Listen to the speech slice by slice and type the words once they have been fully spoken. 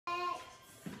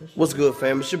What's good,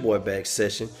 fam? It's your boy Back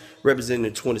Session,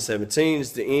 representing 2017.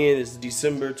 It's the end. It's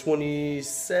December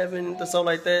 27th or something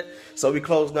like that. So we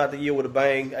closing out the year with a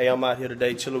bang. Hey, I'm out here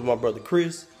today chilling with my brother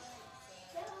Chris.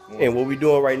 And what we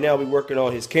doing right now, we working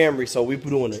on his Camry. So we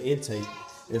doing an intake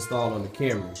install on the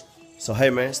Camry. So hey,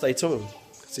 man, stay tuned.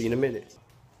 See you in a minute.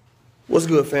 What's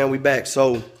good, fam? We back.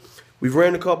 So we've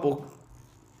ran a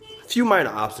few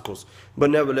minor obstacles, but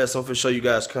nevertheless, I'm gonna show you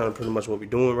guys kind of pretty much what we're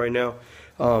doing right now.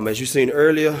 As you seen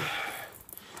earlier,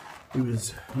 we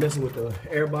was messing with the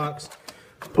air box,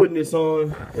 putting this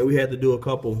on, and we had to do a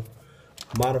couple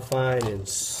modifying and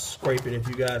scraping, if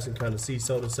you guys can kind of see,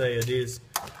 so to say, it is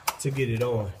to get it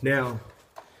on. Now,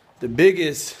 the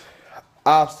biggest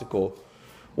obstacle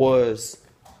was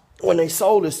when they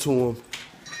sold this to him,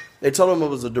 they told him it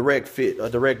was a direct fit,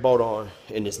 a direct bolt on,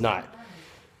 and it's not.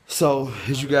 So,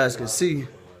 as you guys can see,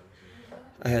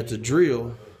 I had to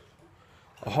drill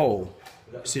a hole.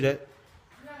 See that?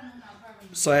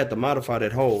 So I had to modify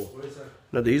that hole.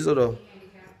 Now these are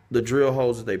the drill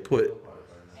holes that they put.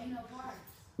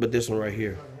 But this one right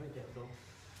here,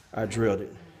 I drilled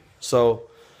it. So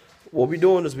what we're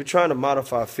doing is we're trying to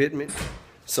modify fitment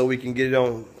so we can get it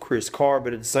on Chris' car.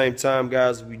 But at the same time,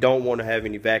 guys, we don't want to have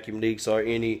any vacuum leaks or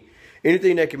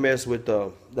anything that can mess with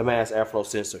the mass airflow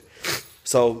sensor.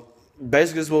 So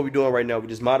basically this is what we're doing right now. We're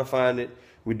just modifying it.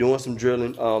 We're doing some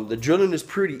drilling. The drilling is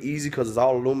pretty easy because it's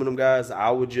all aluminum, guys.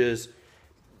 I would just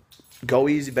go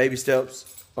easy, baby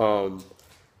steps.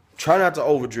 Try not to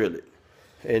over drill it.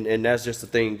 And that's just the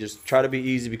thing. Just try to be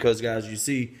easy because, guys, you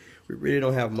see, we really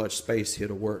don't have much space here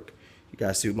to work. You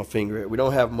guys see with my finger at. We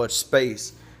don't have much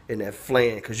space in that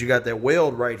flange because you got that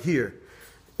weld right here.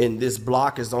 And this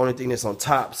block is the only thing that's on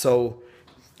top. So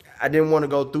I didn't want to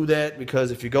go through that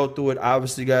because if you go through it,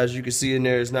 obviously, guys, you can see in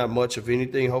there it's not much of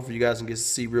anything. Hopefully, you guys can get to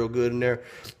see real good in there.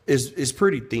 It's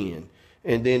pretty thin.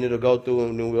 And then it'll go through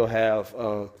and then we'll have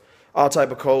all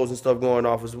type of codes and stuff going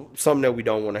off. Is something that we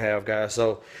don't want to have, guys.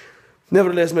 So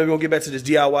nevertheless, maybe we'll get back to this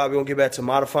DIY. We're going to get back to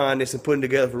modifying this and putting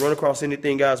together. If we run across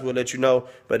anything, guys, we'll let you know.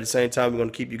 But at the same time, we're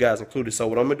going to keep you guys included. So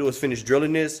what I'm going to do is finish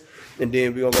drilling this, and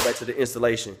then we're going to go back to the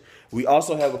installation. We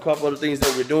also have a couple other things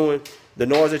that we're doing. The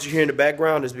noise that you hear in the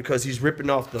background is because he's ripping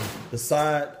off the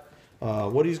side.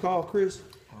 What are these called, Chris?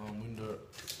 Window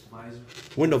visors.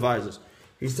 Window visors.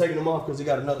 He's taking them off because he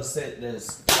got another set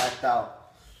that's blacked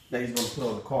out that he's going to put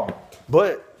on the car.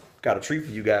 But got a treat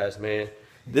for you guys, man.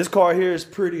 This car here is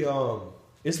pretty,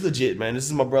 it's legit, man. This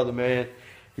is my brother, man.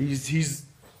 He's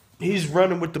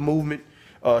running with the movement.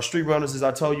 Street Runners, as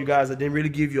I told you guys, I didn't really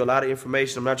give you a lot of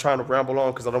information. I'm not trying to ramble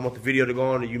on because I don't want the video to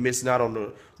go on and you missing out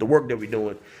on the work that we're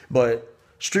doing. But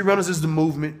Street Runners is the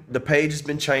movement. The page has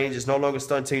been changed. It's no longer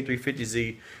Stunt Team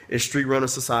 350Z. It's Street Runner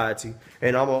Society.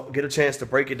 And I'm going to get a chance to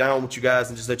break it down with you guys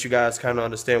and just let you guys kind of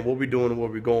understand what we're doing and where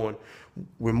we're going.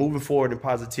 We're moving forward in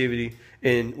positivity,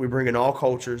 and we're bringing all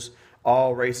cultures,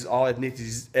 all races, all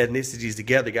ethnicities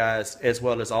together, guys, as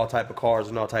well as all type of cars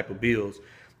and all type of builds.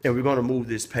 And we're going to move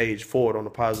this page forward on a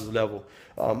positive level.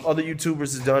 Other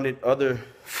YouTubers have done it. Other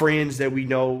friends that we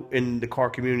know in the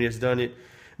car community has done it.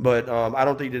 But I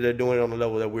don't think that they're doing it on the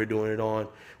level that we're doing it on,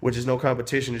 which is no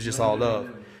competition. It's just all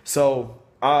love. So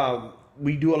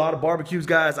we do a lot of barbecues,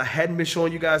 guys. I hadn't been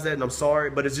showing you guys that, and I'm sorry.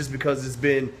 But it's just because it's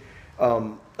been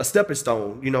a stepping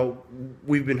stone. You know,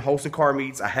 we've been hosting car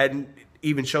meets. I hadn't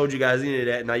even showed you guys any of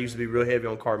that, and I used to be real heavy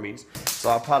on car meets.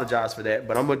 So I apologize for that.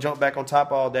 But I'm going to jump back on top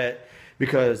of all that,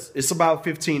 because it's about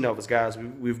 15 of us, guys.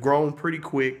 We've grown pretty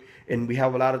quick, and we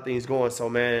have a lot of things going. So,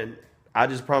 man, I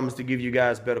just promised to give you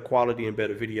guys better quality and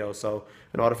better videos. So,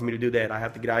 in order for me to do that, I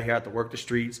have to get out here, I have to work the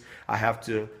streets. I have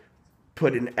to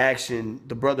put in action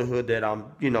the brotherhood that I'm,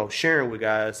 sharing with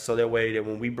guys. So that way that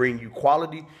when we bring you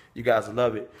quality, you guys will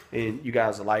love it, and you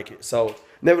guys will like it. So,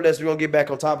 nevertheless, we're going to get back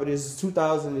on top of this. It's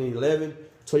 2011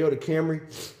 Toyota Camry.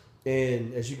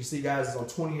 And as you can see, guys, it's on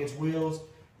 20-inch wheels.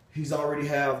 He's already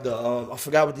have the, I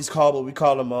forgot what these called, but we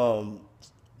call them,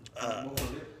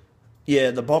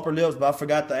 yeah, the bumper lips, but I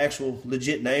forgot the actual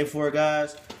legit name for it,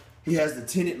 guys. He has the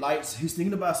tinted lights. He's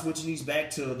thinking about switching these back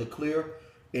to the clear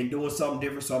and doing something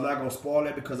different, so I'm not going to spoil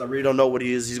that because I really don't know what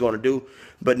he's going to do.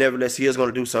 But nevertheless, he is going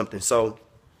to do something. So,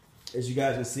 as you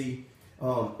guys can see,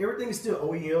 everything is still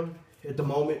OEM at the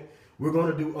moment. We're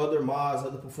going to do other mods,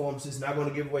 other performances. Not going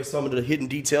to give away some of the hidden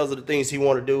details of the things he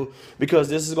want to do, because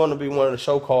this is going to be one of the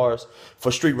show cars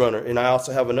for Street Runner. And I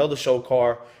also have another show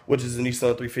car, which is the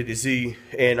Nissan 350Z.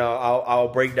 And I'll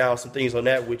break down some things on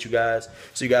that with you guys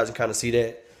so you guys can kind of see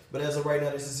that. But as of right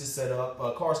now, this is his setup.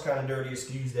 Car's kind of dirty,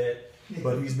 excuse that.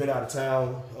 But he's been out of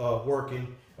town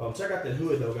working. Check out that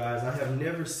hood, though, guys. I have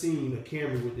never seen a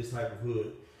Camry with this type of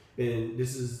hood. And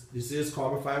this is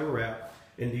carbon fiber wrap.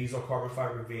 and these are carbon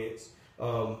fiber vents.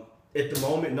 At the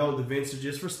moment, no, the vents are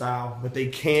just for style, but they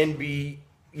can be,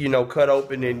 you know, cut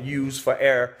open and used for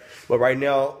air. But right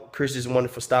now, Chris is wanting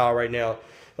for style right now.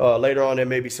 Later on, there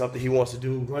may be something he wants to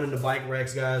do. Running the bike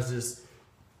racks, guys, just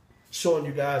showing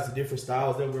you guys the different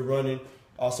styles that we're running.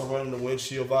 Also running the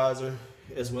windshield visor,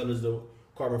 as well as the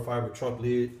carbon fiber trunk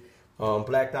lid.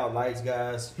 Blacked out lights,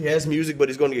 guys. He has music, but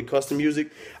he's going to get custom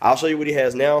music. I'll show you what he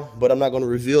has now, but I'm not going to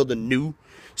reveal the new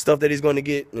stuff that he's going to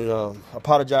get. And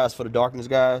apologize for the darkness,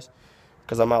 guys,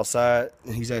 because I'm outside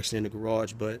and he's actually in the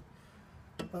garage. But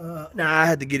I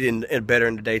had to get in better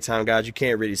in the daytime, guys. You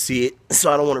can't really see it,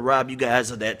 so I don't want to rob you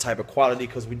guys of that type of quality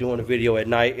because we're doing a video at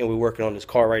night and we're working on this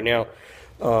car right now.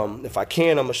 If I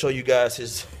can, I'm going to show you guys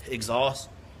his exhaust.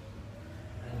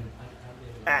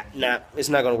 Nah, it's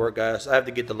not going to work, guys. I have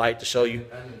to get the light to show you.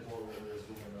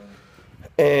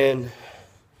 And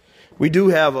we do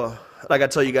have a, like I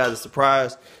tell you guys, a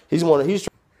surprise.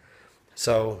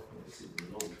 So,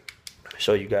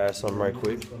 show you guys something right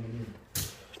quick.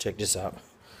 Check this out.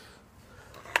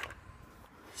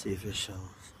 See if it shows.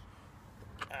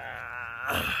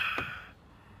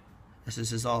 This is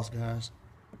his exhaust, guys.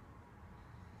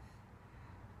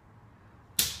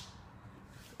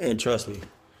 And trust me,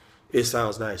 it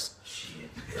sounds nice.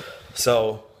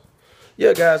 So,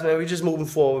 yeah, guys, man, we just moving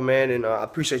forward, man, and I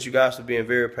appreciate you guys for being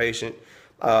very patient.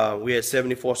 We had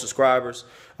 74 subscribers.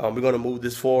 We're going to move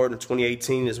this forward in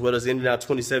 2018 as well as ending out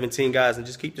 2017, guys, and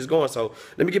just keep this going. So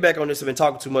let me get back on this. I've been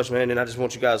talking too much, man, and I just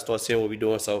want you guys to start seeing what we're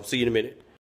doing. So see you in a minute.